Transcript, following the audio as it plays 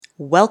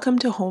Welcome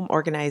to Home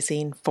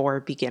Organizing for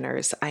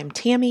Beginners. I'm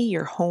Tammy,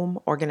 your home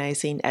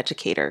organizing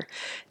educator.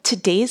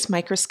 Today's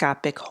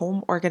microscopic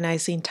home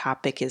organizing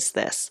topic is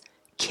this: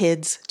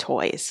 kids'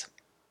 toys.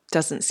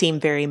 Doesn't seem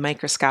very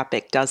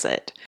microscopic, does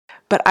it?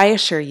 But I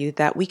assure you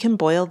that we can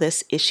boil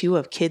this issue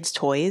of kids'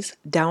 toys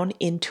down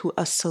into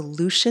a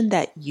solution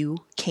that you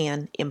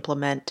can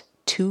implement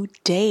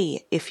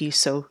today if you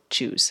so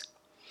choose.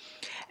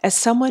 As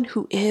someone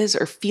who is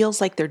or feels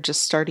like they're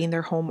just starting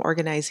their home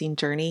organizing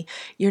journey,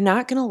 you're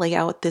not going to lay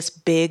out this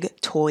big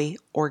toy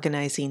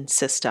organizing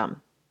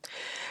system.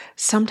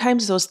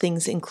 Sometimes those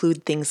things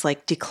include things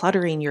like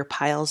decluttering your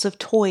piles of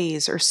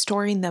toys or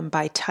storing them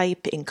by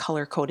type in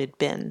color-coded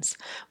bins.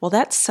 Well,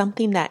 that's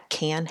something that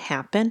can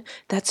happen.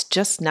 That's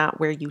just not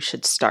where you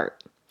should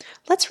start.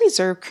 Let's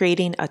reserve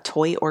creating a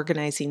toy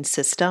organizing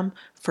system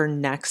for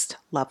next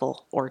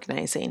level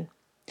organizing.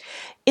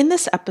 In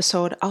this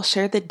episode, I'll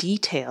share the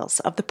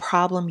details of the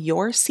problem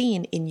you're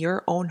seeing in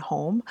your own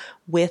home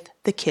with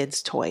the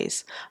kids'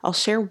 toys. I'll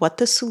share what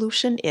the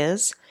solution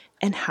is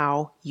and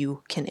how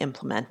you can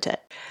implement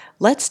it.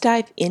 Let's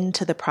dive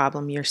into the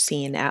problem you're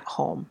seeing at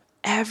home.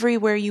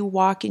 Everywhere you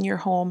walk in your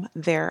home,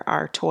 there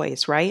are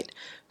toys, right?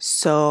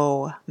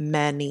 So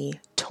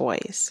many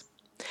toys.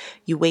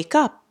 You wake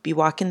up, you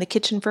walk in the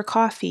kitchen for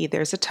coffee,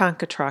 there's a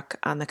Tonka truck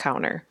on the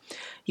counter.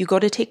 You go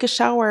to take a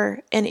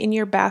shower, and in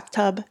your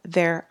bathtub,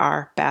 there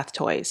are bath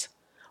toys.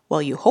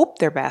 Well, you hope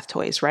they're bath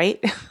toys,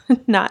 right?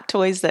 Not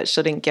toys that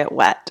shouldn't get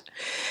wet.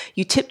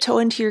 You tiptoe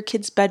into your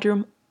kid's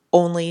bedroom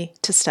only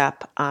to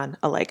step on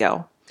a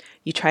Lego.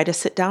 You try to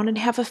sit down and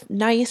have a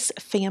nice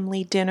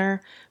family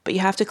dinner, but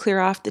you have to clear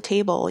off the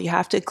table. You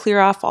have to clear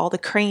off all the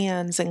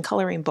crayons and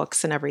coloring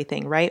books and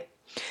everything, right?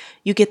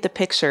 You get the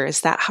picture.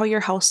 Is that how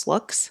your house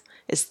looks?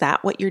 Is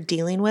that what you're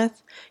dealing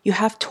with? You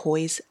have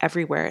toys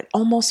everywhere. It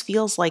almost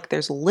feels like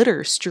there's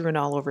litter strewn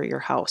all over your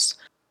house.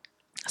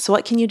 So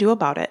what can you do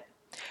about it?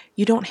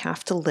 You don't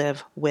have to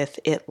live with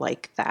it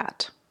like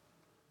that.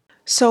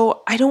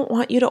 So I don't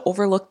want you to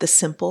overlook the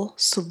simple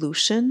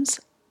solutions,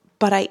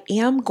 but I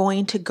am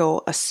going to go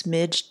a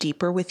smidge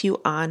deeper with you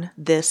on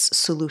this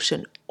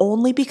solution,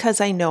 only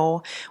because I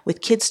know with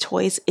kids'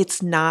 toys,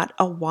 it's not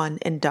a one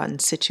and done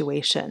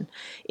situation.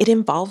 It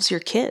involves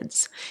your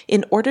kids.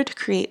 In order to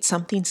create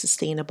something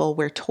sustainable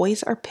where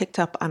toys are picked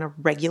up on a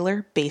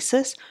regular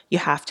basis, you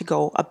have to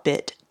go a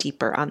bit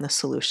deeper on the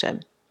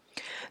solution.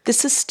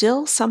 This is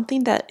still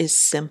something that is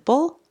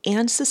simple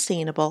and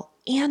sustainable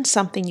and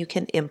something you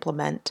can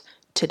implement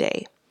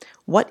today.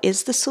 What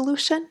is the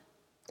solution?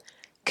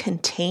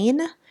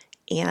 Contain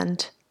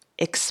and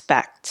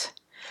expect.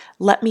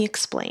 Let me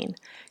explain.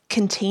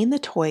 Contain the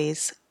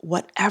toys,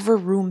 whatever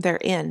room they're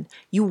in,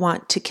 you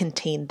want to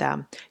contain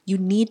them. You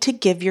need to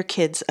give your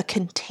kids a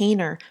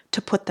container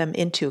to put them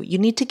into. You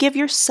need to give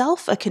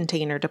yourself a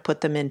container to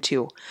put them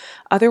into.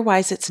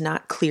 Otherwise, it's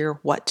not clear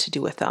what to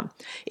do with them.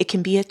 It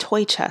can be a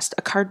toy chest,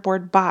 a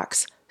cardboard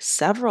box,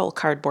 several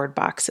cardboard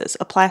boxes,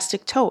 a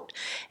plastic tote,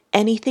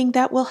 anything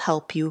that will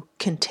help you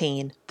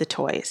contain the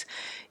toys,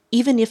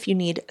 even if you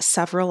need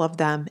several of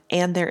them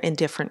and they're in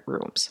different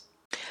rooms.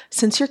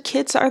 Since your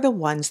kids are the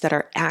ones that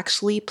are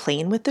actually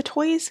playing with the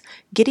toys,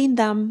 getting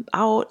them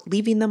out,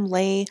 leaving them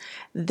lay,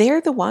 they're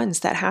the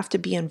ones that have to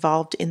be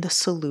involved in the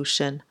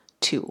solution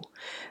too.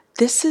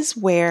 This is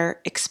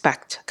where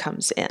expect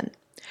comes in.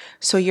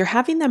 So you're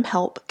having them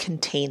help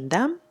contain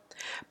them,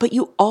 but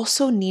you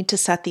also need to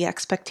set the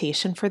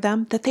expectation for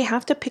them that they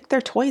have to pick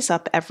their toys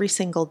up every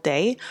single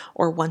day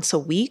or once a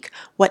week,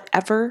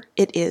 whatever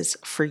it is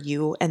for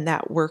you and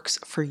that works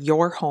for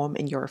your home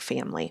and your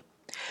family.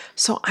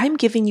 So I'm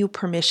giving you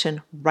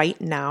permission right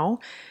now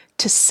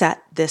to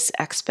set this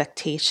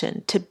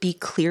expectation, to be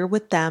clear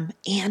with them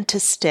and to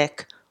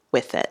stick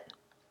with it.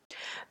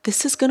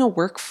 This is going to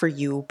work for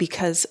you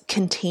because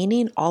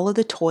containing all of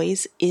the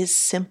toys is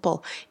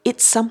simple.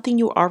 It's something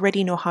you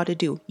already know how to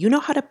do. You know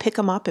how to pick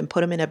them up and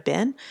put them in a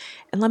bin.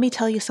 And let me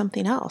tell you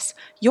something else.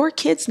 Your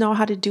kids know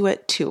how to do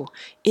it too.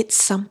 It's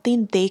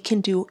something they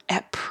can do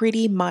at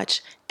pretty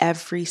much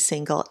every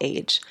single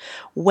age.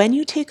 When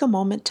you take a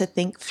moment to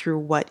think through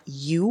what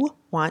you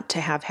want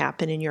to have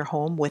happen in your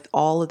home with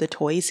all of the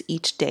toys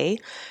each day,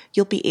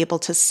 you'll be able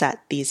to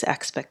set these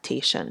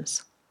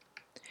expectations.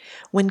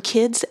 When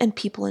kids and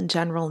people in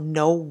general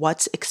know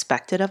what's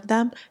expected of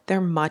them, they're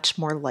much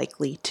more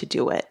likely to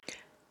do it.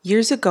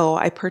 Years ago,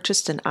 I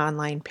purchased an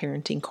online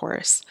parenting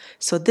course.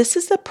 So this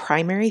is the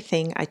primary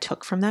thing I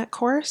took from that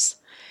course.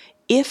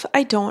 If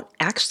I don't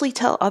actually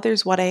tell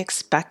others what I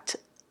expect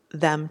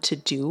them to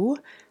do,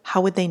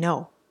 how would they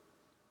know?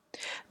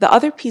 The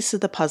other piece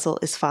of the puzzle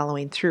is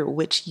following through,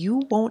 which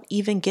you won't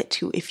even get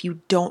to if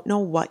you don't know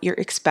what you're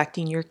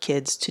expecting your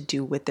kids to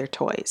do with their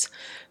toys.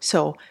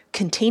 So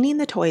containing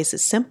the toys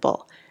is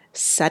simple.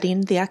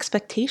 Setting the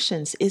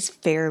expectations is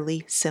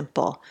fairly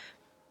simple.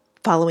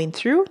 Following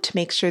through to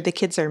make sure the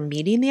kids are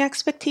meeting the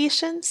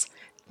expectations,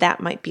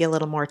 that might be a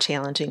little more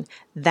challenging.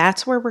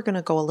 That's where we're going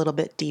to go a little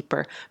bit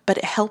deeper, but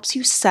it helps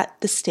you set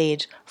the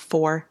stage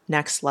for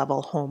next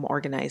level home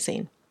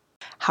organizing.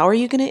 How are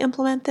you going to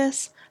implement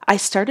this? I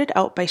started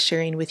out by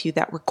sharing with you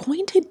that we're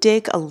going to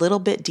dig a little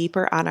bit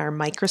deeper on our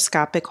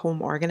microscopic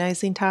home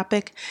organizing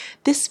topic.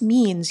 This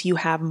means you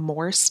have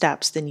more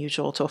steps than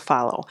usual to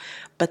follow,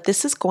 but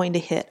this is going to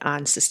hit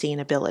on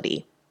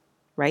sustainability,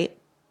 right?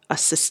 A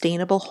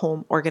sustainable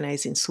home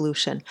organizing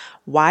solution.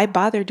 Why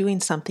bother doing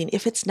something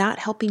if it's not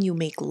helping you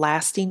make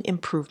lasting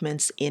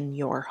improvements in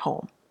your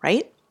home,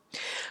 right?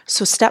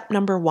 So, step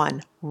number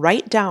 1,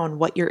 write down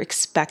what you're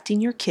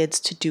expecting your kids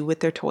to do with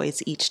their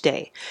toys each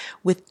day.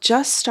 With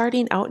just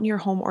starting out in your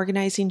home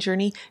organizing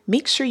journey,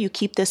 make sure you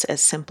keep this as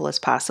simple as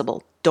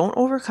possible. Don't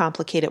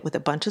overcomplicate it with a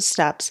bunch of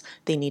steps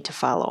they need to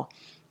follow.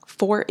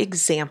 For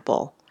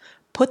example,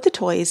 put the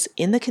toys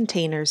in the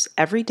containers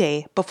every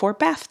day before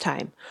bath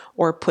time,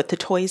 or put the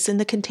toys in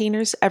the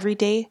containers every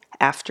day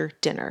after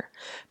dinner.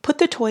 Put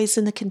the toys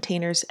in the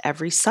containers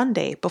every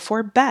Sunday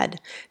before bed.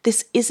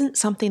 This isn't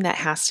something that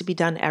has to be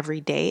done every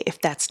day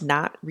if that's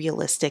not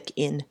realistic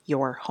in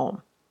your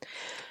home.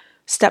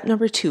 Step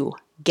number 2,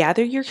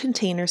 gather your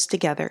containers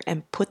together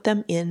and put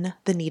them in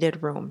the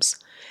needed rooms.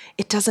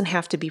 It doesn't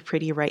have to be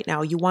pretty right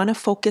now. You want to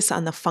focus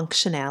on the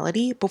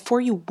functionality before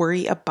you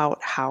worry about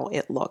how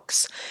it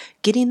looks.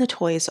 Getting the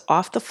toys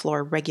off the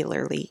floor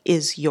regularly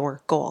is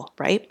your goal,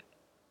 right?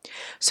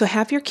 So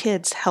have your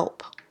kids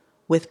help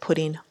with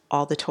putting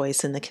all the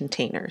toys in the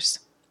containers.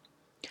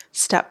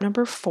 Step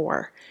number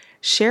 4,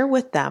 share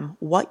with them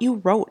what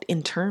you wrote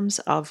in terms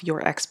of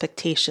your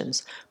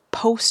expectations.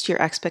 Post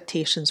your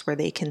expectations where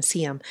they can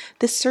see them.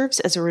 This serves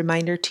as a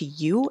reminder to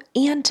you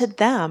and to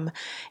them,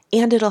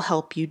 and it'll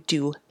help you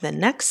do the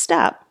next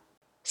step.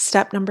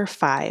 Step number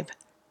 5,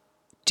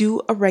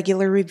 do a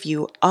regular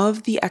review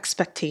of the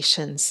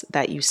expectations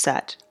that you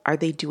set. Are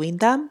they doing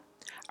them?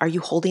 Are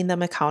you holding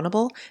them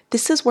accountable?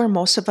 This is where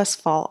most of us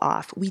fall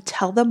off. We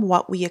tell them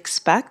what we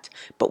expect,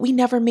 but we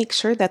never make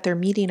sure that they're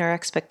meeting our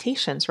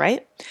expectations,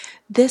 right?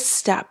 This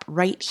step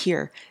right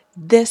here,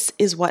 this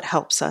is what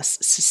helps us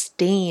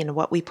sustain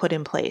what we put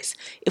in place.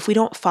 If we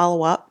don't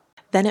follow up,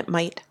 then it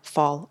might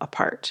fall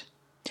apart.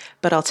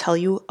 But I'll tell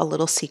you a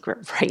little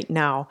secret right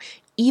now.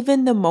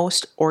 Even the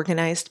most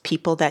organized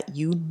people that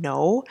you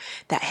know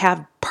that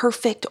have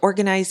perfect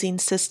organizing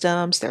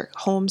systems, their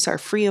homes are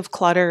free of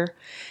clutter,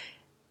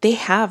 they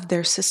have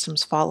their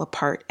systems fall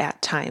apart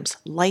at times.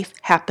 Life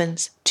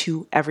happens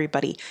to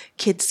everybody.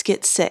 Kids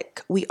get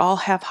sick. We all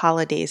have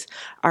holidays.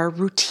 Our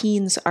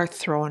routines are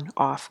thrown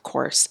off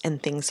course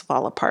and things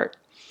fall apart.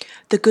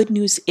 The good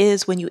news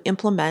is when you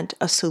implement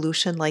a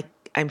solution like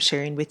I'm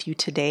sharing with you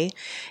today,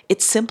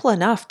 it's simple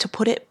enough to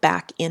put it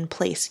back in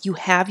place. You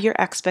have your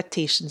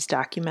expectations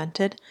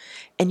documented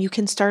and you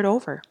can start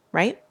over,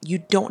 right? You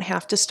don't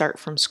have to start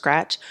from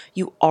scratch.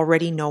 You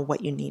already know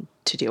what you need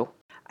to do.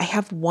 I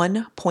have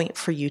one point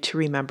for you to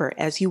remember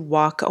as you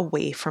walk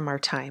away from our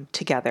time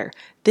together.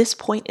 This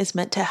point is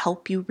meant to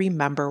help you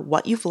remember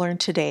what you've learned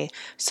today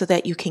so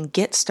that you can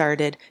get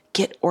started,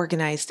 get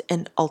organized,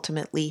 and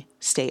ultimately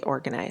stay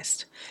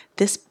organized.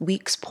 This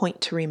week's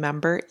point to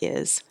remember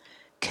is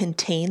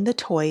contain the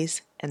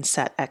toys and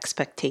set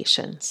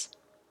expectations.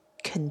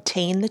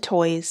 Contain the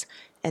toys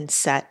and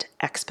set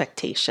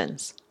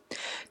expectations.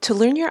 To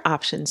learn your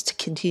options to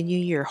continue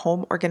your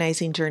home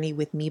organizing journey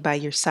with me by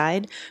your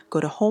side,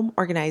 go to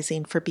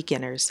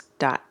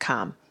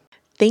homeorganizingforbeginners.com.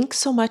 Thanks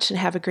so much and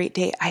have a great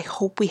day. I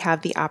hope we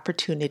have the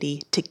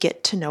opportunity to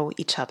get to know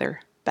each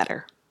other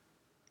better.